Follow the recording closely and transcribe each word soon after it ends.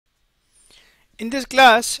In this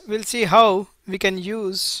class, we'll see how we can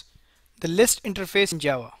use the list interface in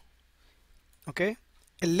Java. Okay,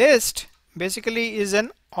 a list basically is an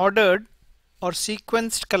ordered or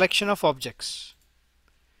sequenced collection of objects.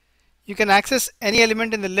 You can access any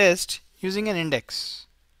element in the list using an index.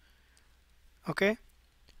 Okay,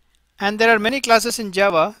 and there are many classes in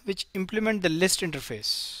Java which implement the list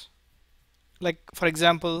interface. Like for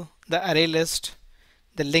example, the array list,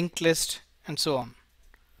 the linked list, and so on.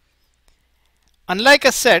 Unlike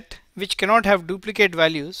a set which cannot have duplicate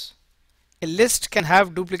values, a list can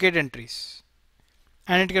have duplicate entries,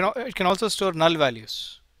 and it can also store null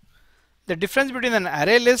values. The difference between an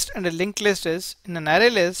array list and a linked list is, in an array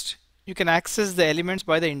list you can access the elements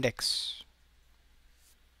by the index,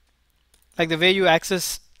 like the way you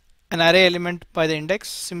access an array element by the index.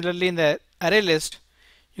 Similarly, in the array list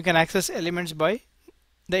you can access elements by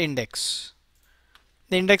the index.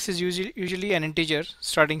 The index is usually an integer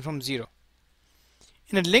starting from 0.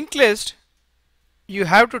 In a linked list, you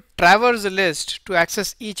have to traverse the list to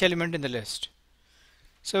access each element in the list.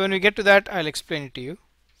 So when we get to that, I'll explain it to you.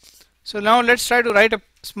 So now let's try to write a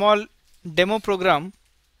small demo program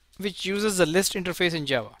which uses the list interface in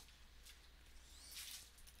Java.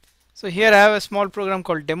 So here I have a small program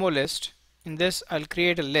called demo list. In this, I'll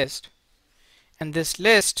create a list, and this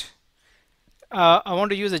list I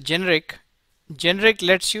want to use a generic. Generic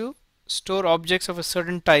lets you store objects of a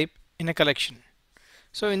certain type in a collection.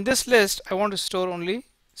 So in this list, I want to store only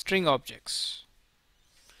string objects.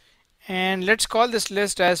 And let's call this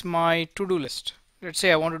list as my to-do list. Let's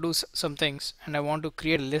say I want to do some things and I want to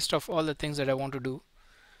create a list of all the things that I want to do.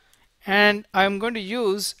 And I'm going to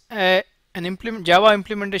use an Java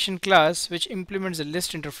implementation class which implements the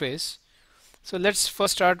list interface. So let's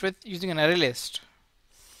first start with using an array list.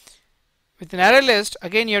 With an array list,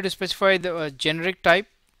 again you have to specify the generic type.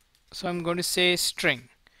 So I'm going to say string.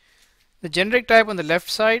 The generic type on the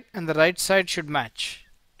left side and the right side should match.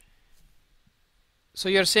 So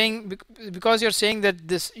you're saying, because you're saying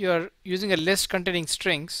that you're using a list containing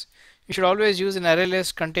strings, you should always use an array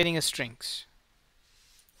list containing a strings.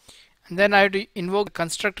 And then I have to invoke a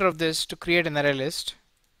constructor of this to create an array list.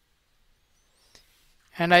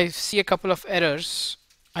 And I see a couple of errors.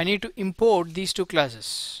 I need to import these two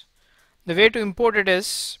classes. The way to import it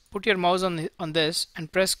is, put your mouse on this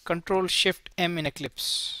and press Ctrl Shift M in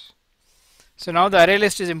Eclipse. So now the array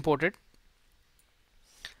list is imported.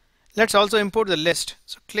 Let's also import the list.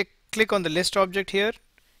 So click on the list object here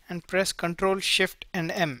and press Ctrl Shift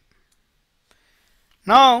and M.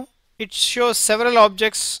 Now it shows several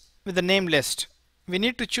objects with the name list. We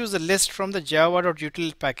need to choose the list from the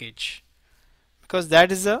java.util package, because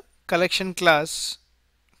that is the collection class,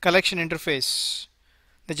 collection interface,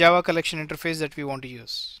 the Java collection interface that we want to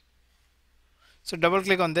use. So double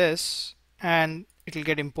click on this and it will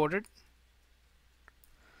get imported.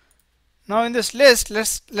 Now in this list,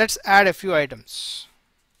 let's add a few items.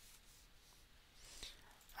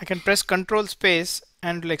 I can press Control space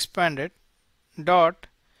and it will expand it, dot,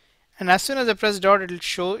 and as soon as I press dot, it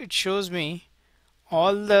shows me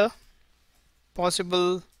all the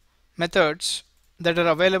possible methods that are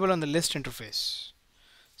available on the list interface.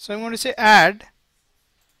 So I'm going to say add,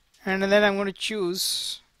 and then I'm going to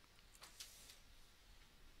choose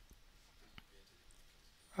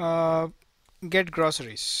get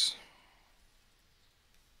groceries.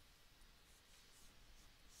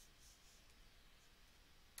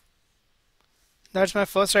 That's my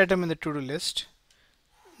first item in the to-do list.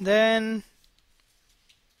 Then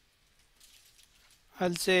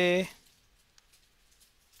I'll say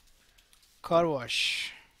car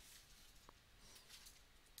wash.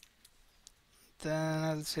 Then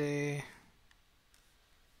I'll say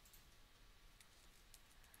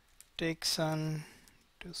take son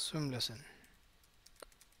to swim lesson.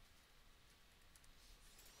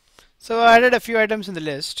 So I added a few items in the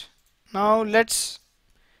list. Now let's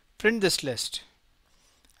print this list.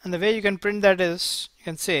 And the way you can print that is, you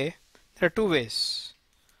can say there are two ways.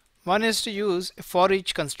 One is to use a for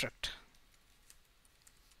each construct.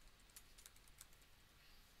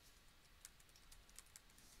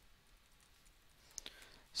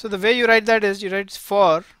 So the way you write that is, you write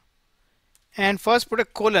for and first put a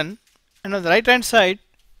colon, and on the right hand side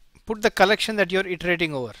put the collection that you're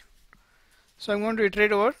iterating over. So I'm going to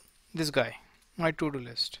iterate over this guy, my to-do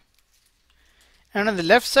list. And on the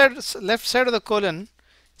left side of the colon,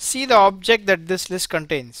 see the object that this list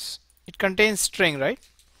contains. It contains string, right?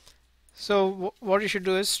 So what you should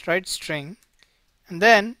do is write string and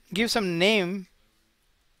then give some name.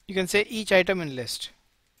 You can say each item in list.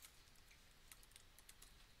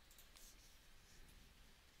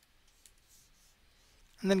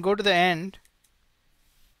 And then go to the end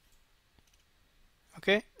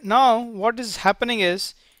Okay, now what is happening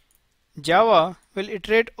is Java will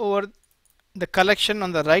iterate over the collection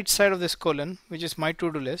on the right side of this colon, which is my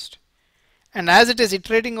to-do list, and as it is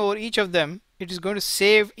iterating over each of them, it is going to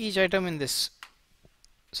save each item in this.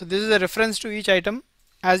 So this is a reference to each item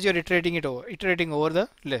as you're iterating over the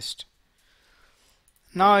list.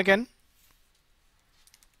 Now I can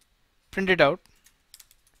print it out.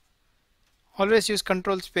 Always use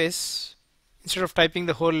control space instead of typing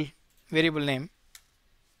the whole variable name.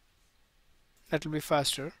 That will be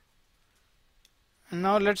faster. And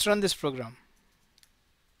now let's run this program.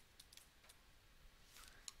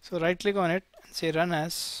 So right click on it and say run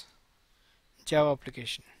as Java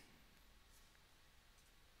application.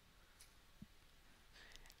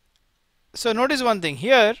 So notice one thing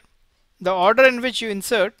here, the order in which you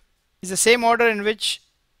insert is the same order in which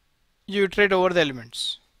you iterate over the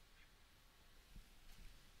elements.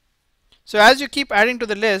 So as you keep adding to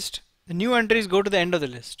the list, the new entries go to the end of the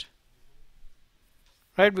list,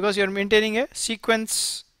 right? Because you are maintaining a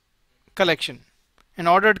sequence collection, an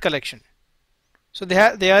ordered collection. So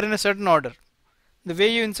they are in a certain order. The way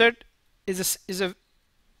you insert will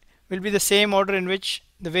be the same order in which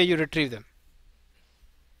the way you retrieve them.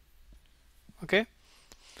 Okay.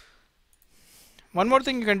 One more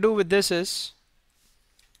thing you can do with this is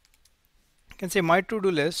you can say my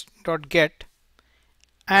to-do list dot get,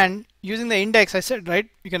 and using the index I said, right,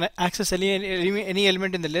 you can access any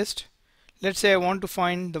element in the list. Let's say I want to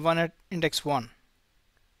find the one at index 1,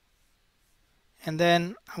 and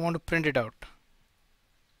then I want to print it out.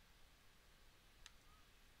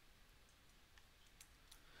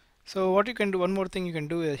 So what you can do, one more thing you can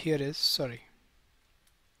do here is, sorry,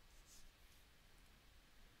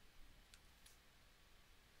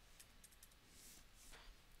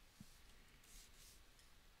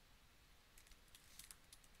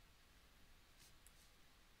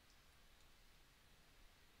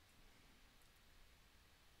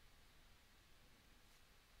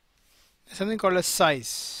 something called a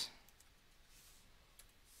size.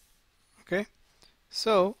 Okay,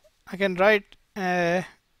 so I can write a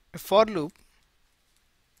for loop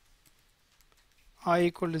I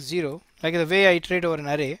equal to 0, like the way I iterate over an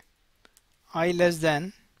array, I less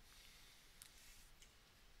than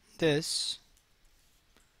this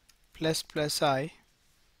plus plus I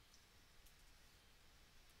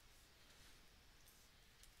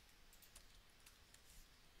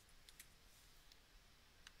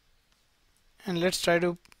and let's try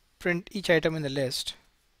to print each item in the list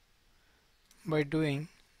by doing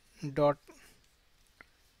dot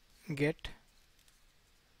get.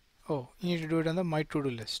 Oh, you need to do it on the my to-do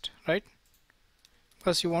list, right?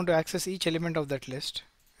 First you want to access each element of that list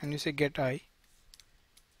and you say get I,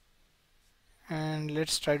 and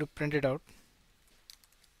let's try to print it out.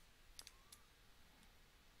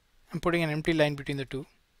 I'm putting an empty line between the two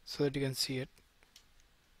so that you can see it.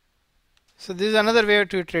 So this is another way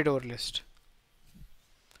to iterate over list.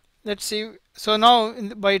 Let's see. So now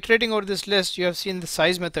by iterating over this list, you have seen the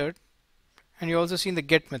size method and you also seen the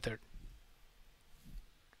get method.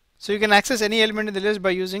 So you can access any element in the list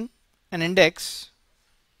by using an index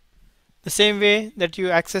the same way that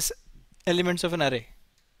you access elements of an array.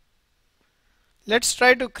 Let's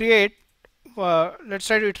try to iterate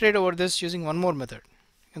over this using one more method.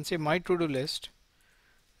 You can say my to-do list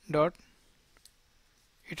dot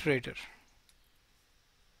iterator,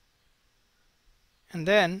 and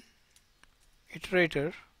then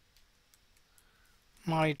iterator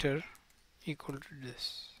my iter equal to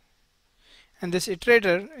this, and this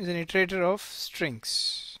iterator is an iterator of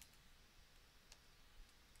strings.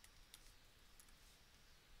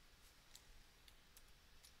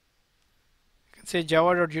 You can say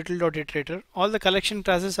java.util.iterator. All the collection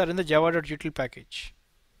classes are in the java.util package.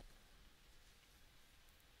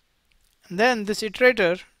 And then this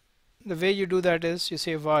iterator, the way you do that is you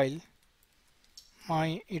say while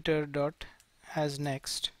my iter dot has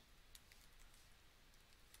next,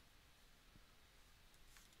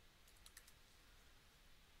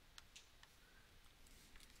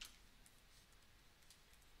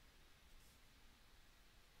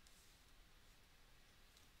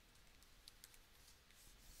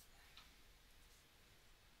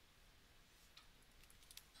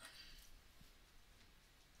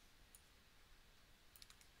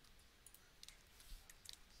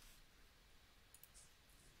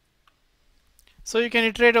 so you can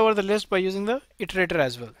iterate over the list by using the iterator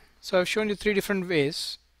as well. So I've shown you 3 different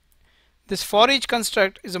ways. This for each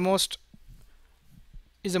construct is a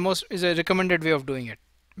recommended way of doing it,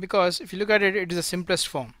 because if you look at it, it is the simplest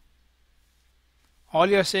form. All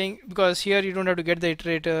you're saying, because here you don't have to get the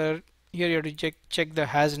iterator, here you have to check the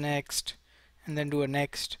has next and then do a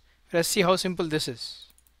next. Let's see how simple this is.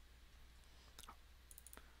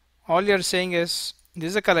 All you're saying is this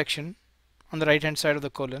is a collection on the right hand side of the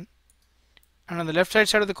colon, and on the left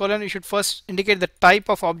side of the colon you should first indicate the type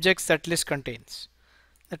of objects that list contains.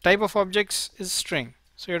 The type of objects is string,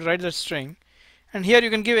 so you have to write the string, and here you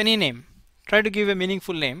can give any name. Try to give a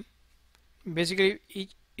meaningful name. Basically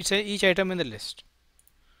each item in the list,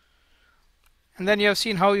 and then you have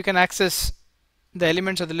seen how you can access the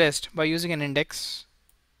elements of the list by using an index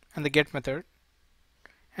and the get method,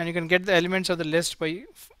 and you can get the elements of the list by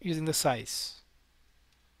using the size.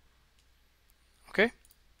 Okay.